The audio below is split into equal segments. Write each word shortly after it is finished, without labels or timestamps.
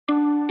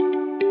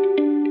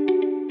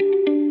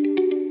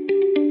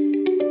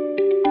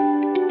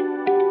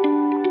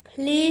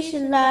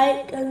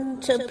like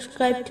and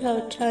subscribe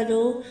to our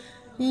channel.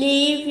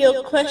 Leave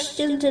your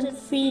questions and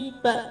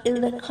feedback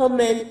in the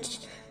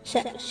comments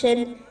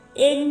section.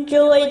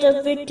 Enjoy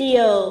the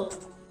video.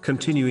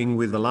 Continuing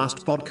with the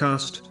last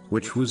podcast,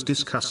 which was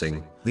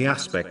discussing the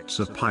aspects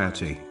of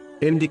piety,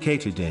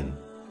 indicated in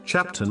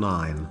chapter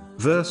 9,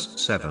 verse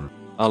 7.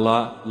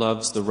 Allah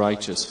loves the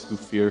righteous who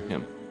fear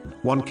Him.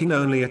 One can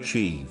only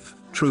achieve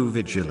true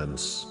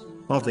vigilance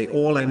of the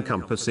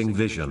all-encompassing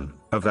vision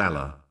of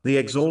Allah, the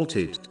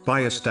Exalted,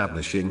 by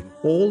establishing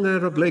all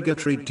their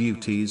obligatory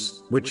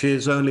duties, which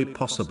is only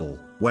possible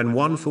when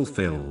one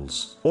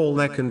fulfills all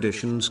their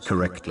conditions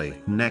correctly.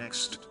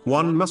 Next,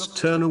 one must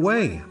turn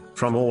away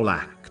from all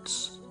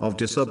acts of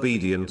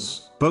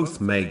disobedience,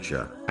 both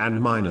major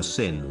and minor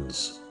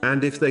sins,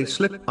 and if they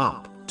slip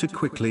up, to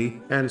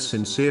quickly and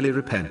sincerely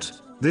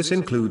repent. This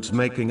includes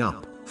making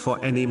up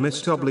for any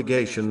missed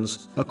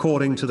obligations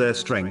according to their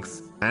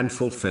strength, and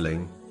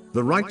fulfilling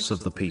the rights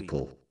of the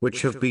people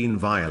which have been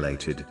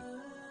violated.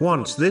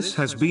 Once this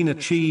has been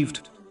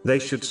achieved, they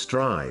should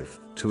strive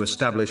to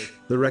establish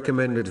the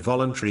recommended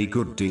voluntary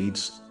good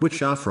deeds,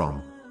 which are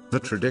from the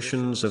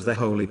traditions of the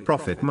Holy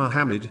Prophet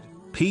Muhammad,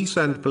 peace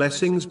and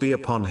blessings be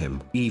upon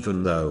him.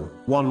 Even though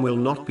one will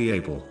not be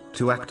able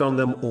to act on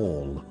them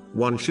all,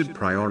 one should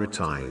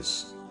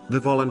prioritize the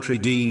voluntary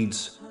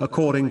deeds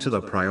according to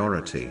the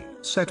priority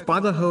set by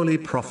the Holy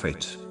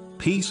Prophet,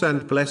 peace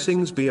and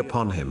blessings be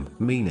upon him,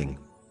 meaning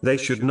they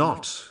should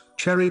not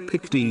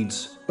cherry-pick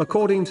deeds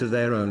according to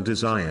their own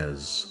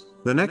desires.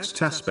 The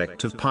next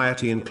aspect of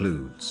piety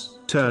includes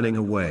turning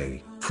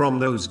away from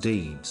those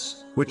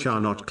deeds which are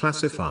not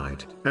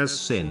classified as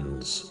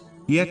sins,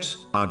 yet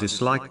are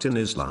disliked in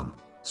Islam,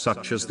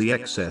 such as the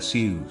excess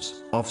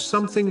use of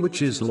something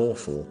which is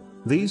lawful.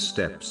 These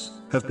steps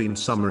have been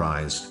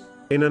summarized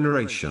in a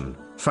narration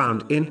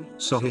found in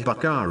Sahih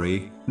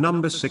Bukhari,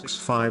 number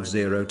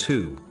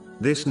 6502.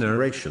 This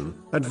narration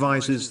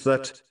advises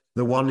that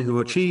the one who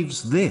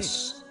achieves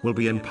this will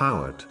be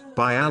empowered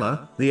by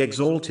Allah, the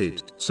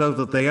Exalted, so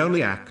that they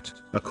only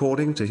act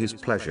according to His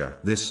pleasure.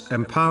 This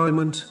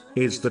empowerment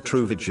is the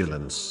true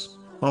vigilance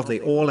of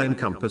the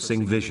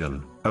all-encompassing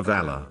vision of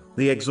Allah,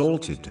 the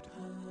Exalted.